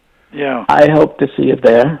other. Yeah. I hope to see you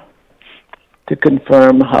there to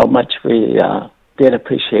confirm how much we did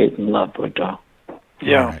appreciate and love Woodrow.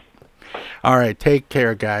 Yeah. All right. Take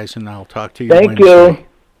care, guys, and I'll talk to you Thank Wednesday.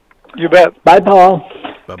 You bet. Bye, Paul.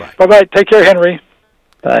 Bye-bye. Bye-bye. Take care, Henry.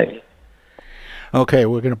 Bye. Okay,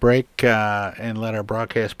 we're going to break and let our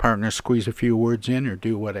broadcast partners squeeze a few words in or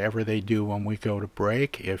do whatever they do when we go to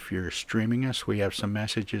break. If you're streaming us, we have some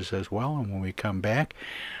messages as well. And when we come back,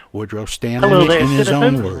 Woodrow Stanley Hello there, in his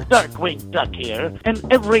citizens. own words. Darkwing Duck here,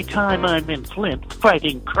 and every time I'm in Flint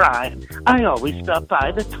fighting crime, I always stop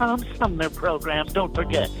by the Tom Sumner program. Don't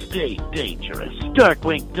forget, stay dangerous.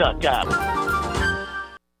 Darkwing Duck out.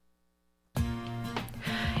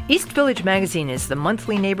 East Village Magazine is the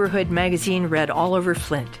monthly neighborhood magazine read all over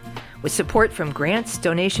Flint. With support from grants,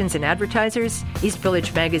 donations, and advertisers, East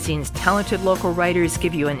Village Magazine's talented local writers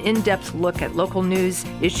give you an in-depth look at local news,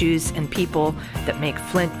 issues, and people that make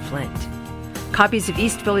Flint, Flint. Copies of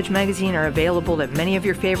East Village Magazine are available at many of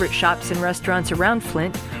your favorite shops and restaurants around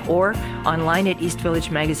Flint or online at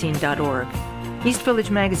eastvillagemagazine.org. East Village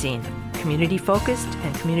Magazine, community-focused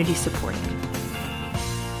and community-supported.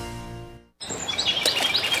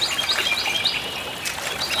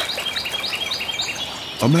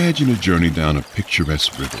 Imagine a journey down a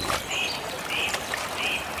picturesque river.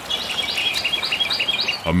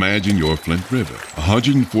 Imagine your Flint River,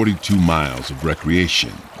 142 miles of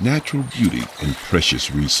recreation, natural beauty, and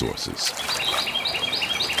precious resources.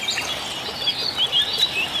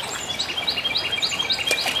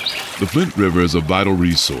 The Flint River is a vital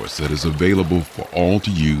resource that is available for all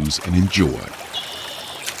to use and enjoy.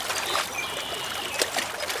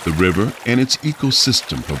 The river and its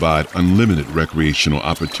ecosystem provide unlimited recreational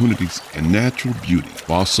opportunities and natural beauty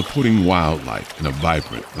while supporting wildlife in a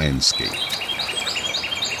vibrant landscape.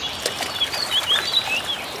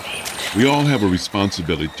 We all have a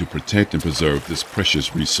responsibility to protect and preserve this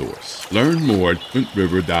precious resource. Learn more at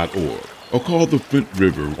flintriver.org or call the Flint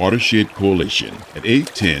River Watershed Coalition at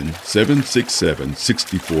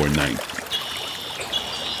 810-767-6490.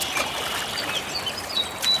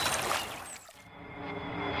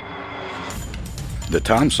 The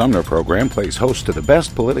Tom Sumner Program plays host to the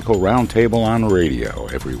best political roundtable on radio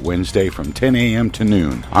every Wednesday from 10 a.m. to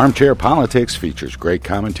noon. Armchair Politics features great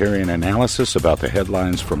commentary and analysis about the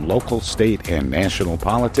headlines from local, state, and national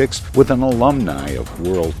politics with an alumni of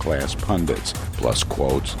world-class pundits, plus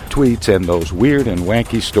quotes, tweets, and those weird and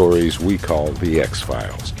wacky stories we call the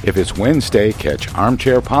X-Files. If it's Wednesday, catch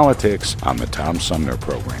Armchair Politics on the Tom Sumner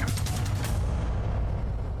Program.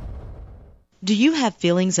 Do you have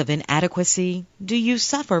feelings of inadequacy? Do you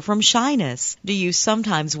suffer from shyness? Do you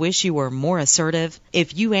sometimes wish you were more assertive?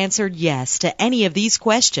 If you answered yes to any of these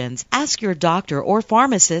questions, ask your doctor or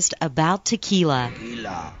pharmacist about tequila.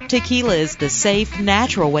 Tequila is the safe,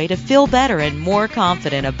 natural way to feel better and more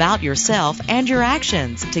confident about yourself and your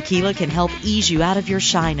actions. Tequila can help ease you out of your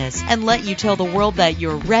shyness and let you tell the world that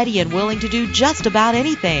you're ready and willing to do just about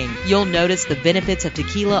anything. You'll notice the benefits of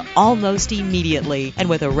tequila almost immediately, and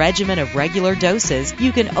with a regimen of regular doses,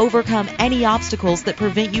 you can overcome any obstacles that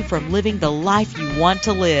prevent you from living the life you want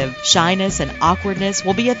to live. Shyness and awkwardness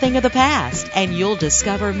will be a thing of the past, and you'll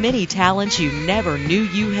discover many talents you never knew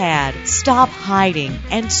you had. Stop hiding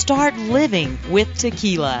and start living with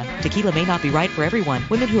tequila. Tequila may not be right for everyone.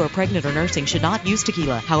 Women who are pregnant or nursing should not use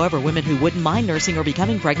tequila. However, women who wouldn't mind nursing or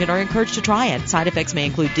becoming pregnant are encouraged to try it. Side effects may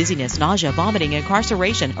include dizziness, nausea, vomiting,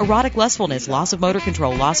 incarceration, erotic lustfulness, loss of motor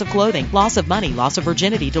control, loss of clothing, loss of money, loss of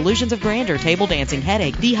virginity, delusions of grandeur, table dancing,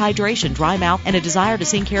 headache, dehydration, dry mouth, and a desire to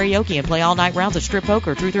sing karaoke and play all-night rounds of strip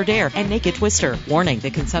poker, truth or dare, and naked twister. Warning, the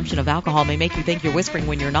consumption of alcohol may make you think you're whispering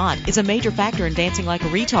when you're not. It's a major factor in dancing like a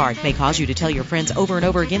retard. May cause you to tell your friends over and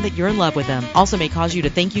over again that you're in love with them. Also may cause you to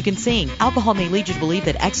think you can sing. Alcohol may lead you to believe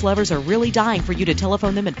that ex-lovers are really dying for you to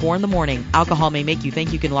telephone them at 4 in the morning. Alcohol may make you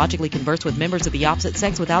think you can logically converse with members of the opposite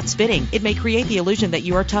sex without spitting. It may create the illusion that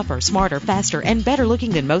you are tougher, smarter, faster, and better looking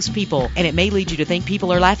than most people. And it may lead you to think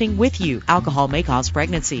people are laughing with you. Alcohol may cause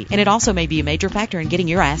pregnancy, and it also may be a major factor in getting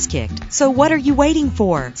your ass kicked. So what are you waiting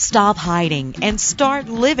for? Stop hiding and start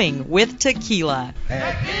living with tequila.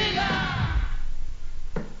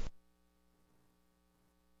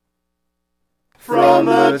 From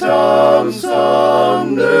the Tom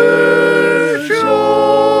Sumner Show.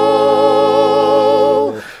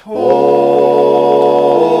 Oh,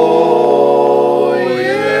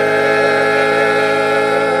 yeah.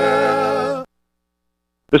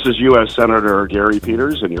 This is U.S. Senator Gary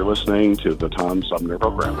Peters, and you're listening to the Tom Sumner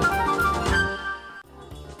Program.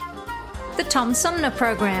 The Tom Sumner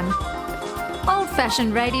Program.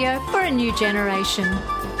 Old-fashioned radio for a new generation.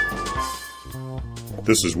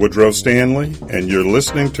 This is Woodrow Stanley, and you're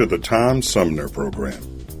listening to the Tom Sumner Program.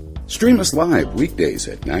 Stream us live weekdays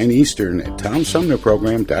at 9 Eastern at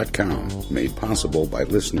TomSumnerProgram.com, made possible by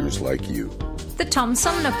listeners like you. The Tom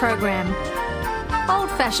Sumner Program.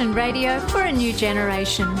 Old-fashioned radio for a new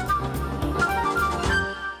generation.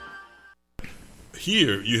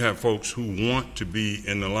 Here you have folks who want to be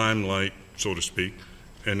in the limelight, so to speak,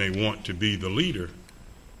 and they want to be the leader,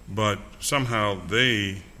 but somehow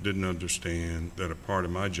they didn't understand that a part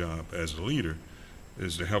of my job as a leader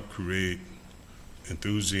is to help create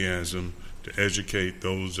enthusiasm, to educate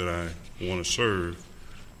those that I want to serve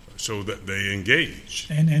so that they engage.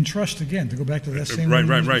 And trust, again, to go back to that same... Right.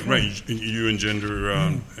 You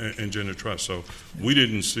engender trust. So we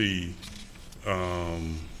didn't see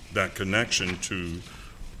that connection to,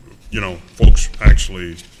 folks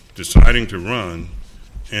actually deciding to run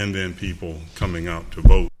and then people coming out to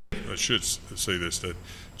vote. I should say this, that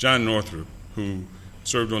John Northrup, who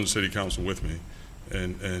served on the city council with me,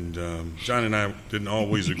 and John and I didn't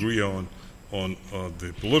always agree on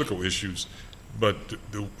the political issues, but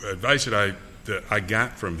the advice that I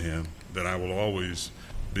got from him that I will always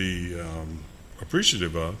be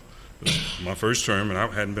appreciative of was my first term, and I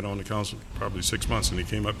hadn't been on the council probably 6 months, and he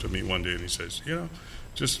came up to me one day and he says,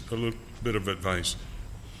 just a little bit of advice.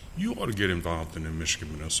 you ought to get involved in the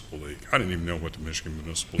Michigan Municipal League. I didn't even know what the Michigan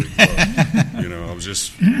Municipal League was. I was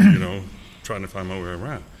just, trying to find my way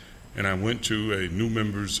around. And I went to a new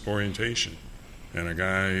members orientation, and a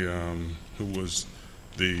guy who was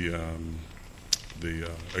the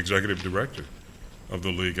executive director of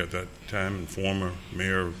the league at that time and former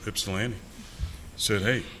mayor of Ypsilanti said,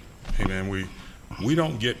 hey man, we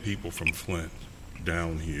don't get people from Flint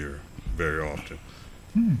down here very often.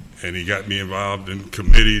 And he got me involved in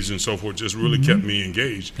committees and so forth, just really kept me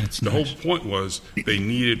engaged. The whole point was they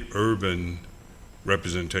needed urban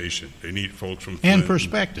representation. They need folks from Flint. And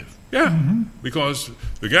perspective. Yeah, because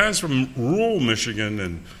the guys from rural Michigan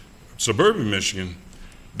and suburban Michigan,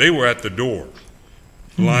 they were at the door,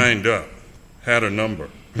 lined up, had a number.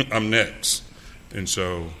 I'm next. And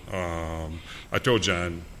so I told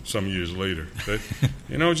John some years later that,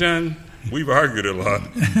 John, we've argued a lot,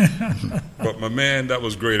 but my man, that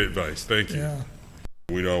was great advice. Thank you. Yeah.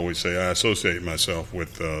 We'd always say I associate myself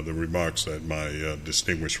with the remarks that my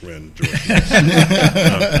distinguished friend George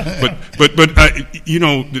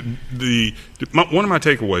one of my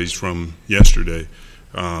takeaways from yesterday,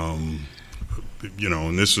 and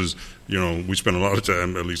this is, we spend a lot of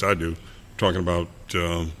time, at least I do, talking about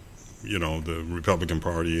the Republican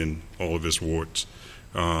Party and all of its warts,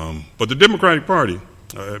 but the Democratic Party.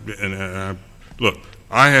 Look,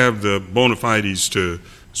 I have the bona fides to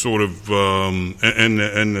sort of,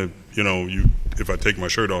 if I take my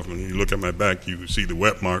shirt off and you look at my back, you see the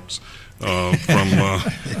wet marks I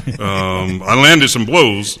landed some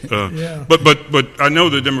blows, but I know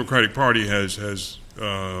the Democratic Party has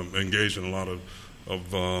engaged in a lot of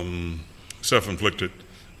self-inflicted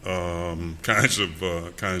kinds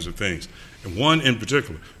of things. And one in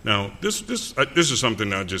particular. Now, this is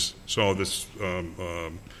something I just saw. This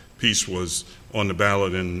piece was on the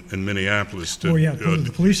ballot in Minneapolis.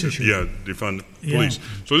 The police issue. Yeah, defund the police.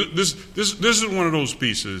 So this is one of those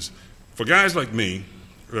pieces for guys like me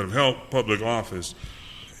that have held public office.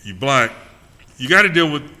 You black, you got to deal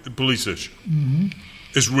with the police issue. Mm-hmm.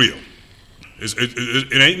 It's real.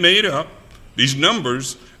 It ain't made up. These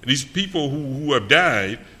numbers, these people who have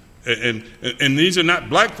died. And these are not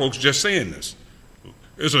black folks just saying this.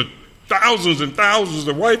 There's thousands and thousands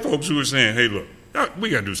of white folks who are saying, hey, look,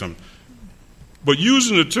 we got to do something. But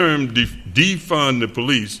using the term defund the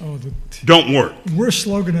police don't work. We're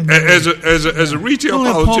sloganing as a retail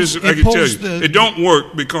politician, I can tell you, it don't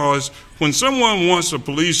work because when someone wants a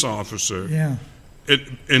police officer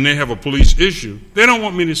and they have a police issue, they don't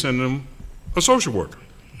want me to send them a social worker.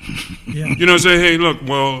 Say, hey, look,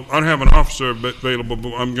 well, I don't have an officer available,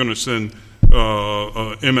 but I'm going to send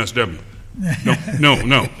MSW.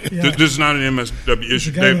 No. This is not an MSW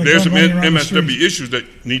issue. There's some MSW issues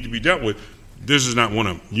that need to be dealt with. This is not one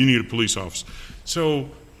of them. You need a police officer. So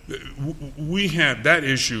we have that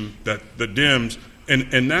issue that the Dems,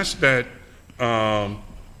 and that's that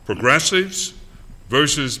progressives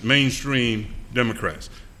versus mainstream Democrats.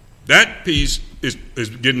 That piece is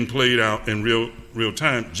getting played out in real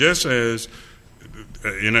time, just as,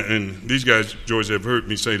 and these guys, George, have heard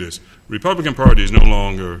me say this, Republican Party is no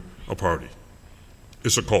longer a party.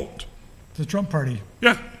 It's a cult. The Trump Party.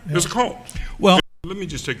 Yeah, it's a cult. Well, let me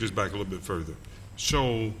just take this back a little bit further.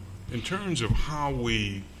 So in terms of how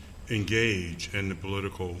we engage in the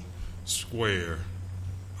political square,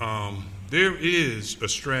 there is a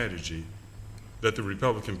strategy that the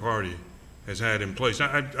Republican Party has had in place.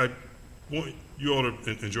 I want you all to,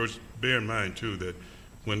 and George, bear in mind, too, that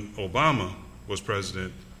when Obama was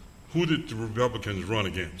president, who did the Republicans run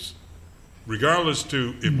against? Regardless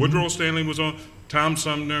to if Woodrow Stanley was on, Tom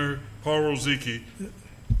Sumner, Paul Rozycki,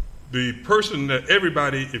 the person that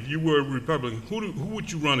everybody, if you were a Republican, who would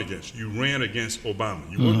you run against? You ran against Obama.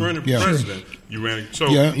 You weren't running for president. Sure. You ran. So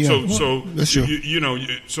that's true.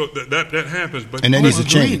 So that happens. But and then he's a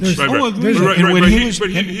change.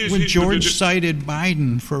 When George cited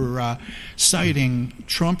Biden for citing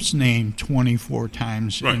Trump's name 24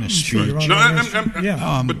 times in a speech,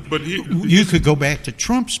 you could go back to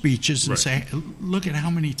Trump's speeches and say, look at how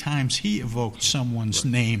many times he evoked someone's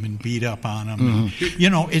name and beat up on him. Mm-hmm.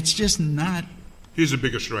 And, it's just not. Here's the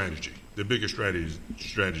bigger strategy. The bigger strategy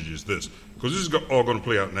is this, because this is all going to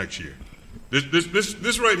play out next year.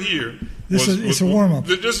 This right here. It's a warm up.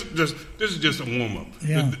 This is just a warm up.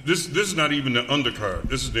 Yeah. This is not even the undercard.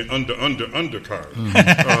 This is the undercard.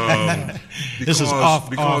 This is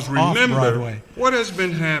off remember Broadway. What has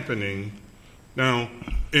been happening now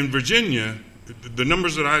in Virginia. The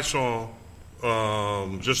numbers that I saw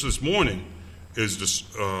just this morning is the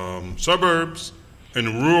suburbs and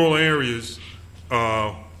the rural areas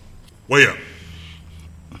way up.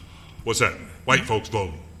 What's that? White folks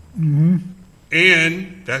voting. Mm-hmm.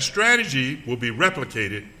 And that strategy will be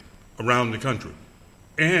replicated around the country.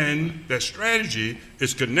 And that strategy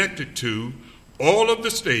is connected to all of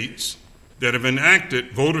the states that have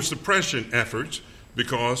enacted voter suppression efforts,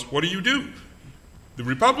 because what do? The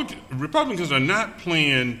Republicans are not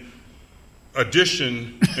playing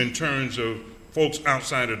addition in terms of folks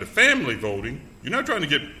outside of the family voting. You're not trying to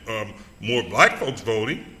get more black folks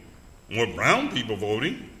voting, more brown people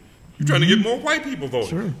voting. You're trying to get more white people voting.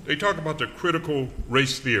 Sure. They talk about the critical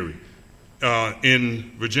race theory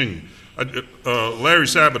in Virginia. Larry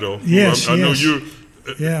Sabato, yes, I know yes. you.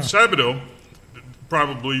 Yeah. Sabato,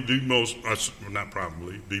 probably the most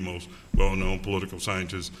well-known political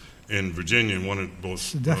scientist in Virginia and one of the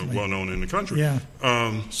most well-known in the country,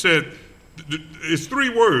 said it's 3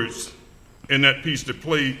 words in that piece that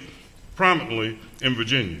played prominently in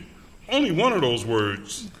Virginia. Only one of those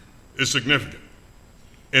words is significant.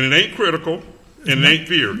 And it ain't critical, and it ain't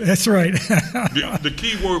fear. That's right. The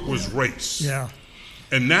key word was race. Yeah.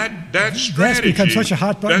 And that strategy, that's become such a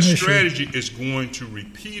hot button issue. That strategy is going to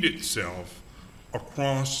repeat itself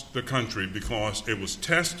across the country because it was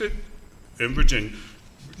tested in Virginia.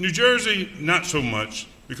 New Jersey, not so much,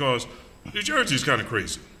 because New Jersey is kind of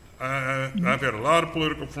crazy. I've had a lot of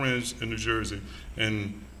political friends in New Jersey,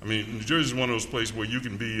 and I mean, New Jersey is one of those places where you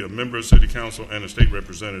can be a member of city council and a state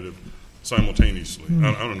representative simultaneously.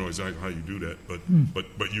 I don't know exactly how you do that,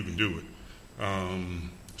 but you can do it.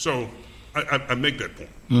 So I make that point.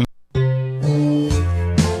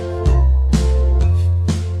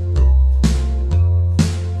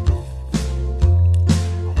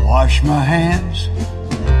 Wash my hands,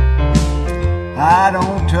 I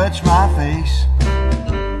don't touch my face.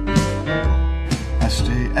 I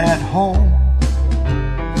stay at home,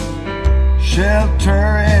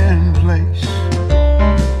 shelter in place.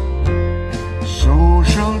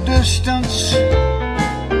 Social distance,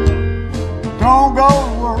 don't go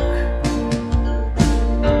to work.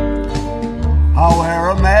 I wear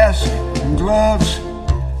a mask and gloves,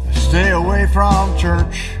 stay away from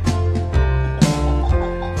church.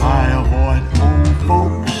 I avoid old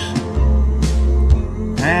folks,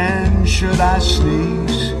 and should I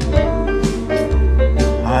sneeze,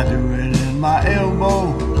 I do it in my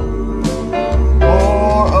elbow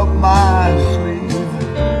or up my sleeve.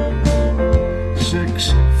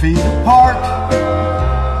 6 feet apart,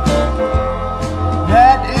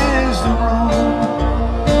 that is the rule.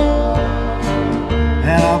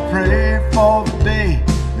 And I pray for the day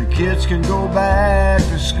the kids can go back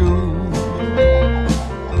to school.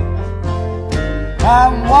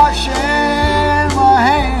 I'm washing my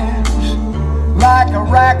hands like a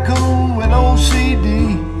raccoon with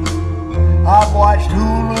OCD. I've watched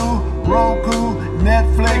Hulu, Roku,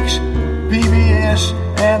 Netflix, PBS,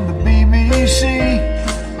 and the BBC.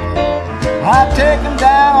 I've taken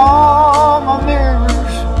down all my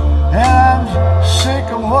mirrors, and I'm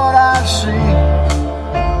sick of what I see.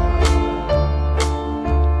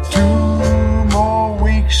 2 more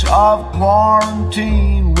weeks of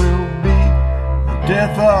quarantine will be the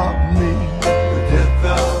death of me. The death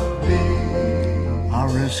of me. I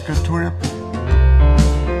risk a trip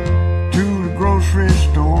to the grocery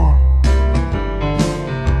store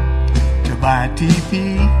to buy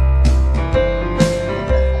TP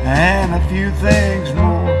and a few things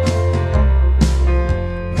more.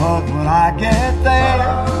 But when I get there,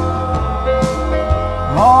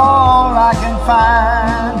 all I can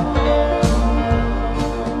find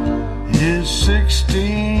is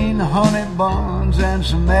 16 honey buns and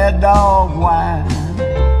some Mad Dog wine.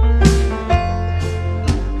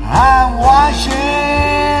 I'm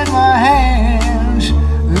washing my hands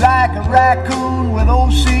like a raccoon with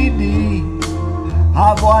OCD.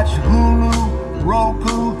 I've watched Hulu,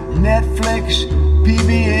 Roku, Netflix,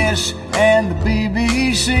 PBS, and the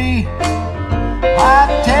BBC.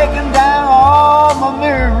 I've taken down all my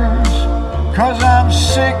mirrors, 'cause I'm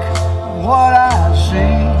sick of what I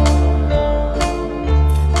see.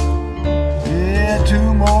 Yeah,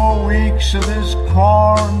 2 more weeks of this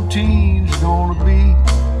quarantine's gonna be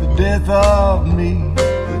the death of me.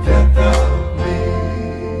 The death of me.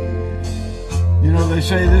 You know, they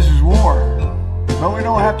say this is war, but we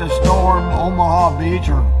don't have to storm Omaha Beach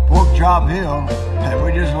or Pork Chop Hill.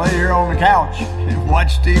 We just lay here on the couch and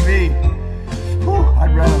watch TV. Whew,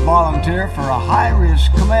 I'd rather volunteer for a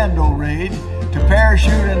high-risk commando raid to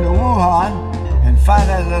parachute into Wuhan and find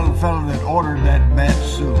that little fella that ordered that bat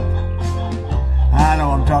soup. I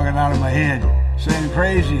know I'm talking out of my head, saying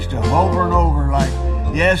crazy stuff over and over like,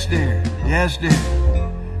 yes dear, yes dear.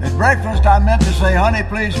 At breakfast I meant to say, honey,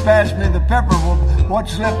 please pass me the pepper. Well, what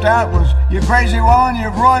slipped out was, you crazy woman,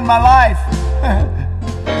 you've ruined my life.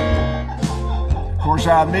 course,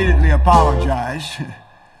 I immediately apologized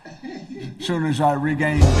as soon as I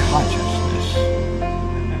regained consciousness.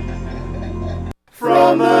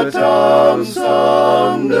 From the Tom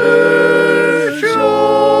Sumner Show.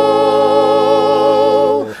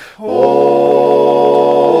 Oh,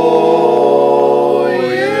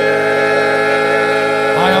 yeah.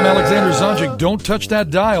 Hi, I'm Alexander Zonjic. Don't touch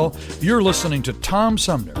that dial. You're listening to Tom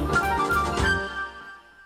Sumner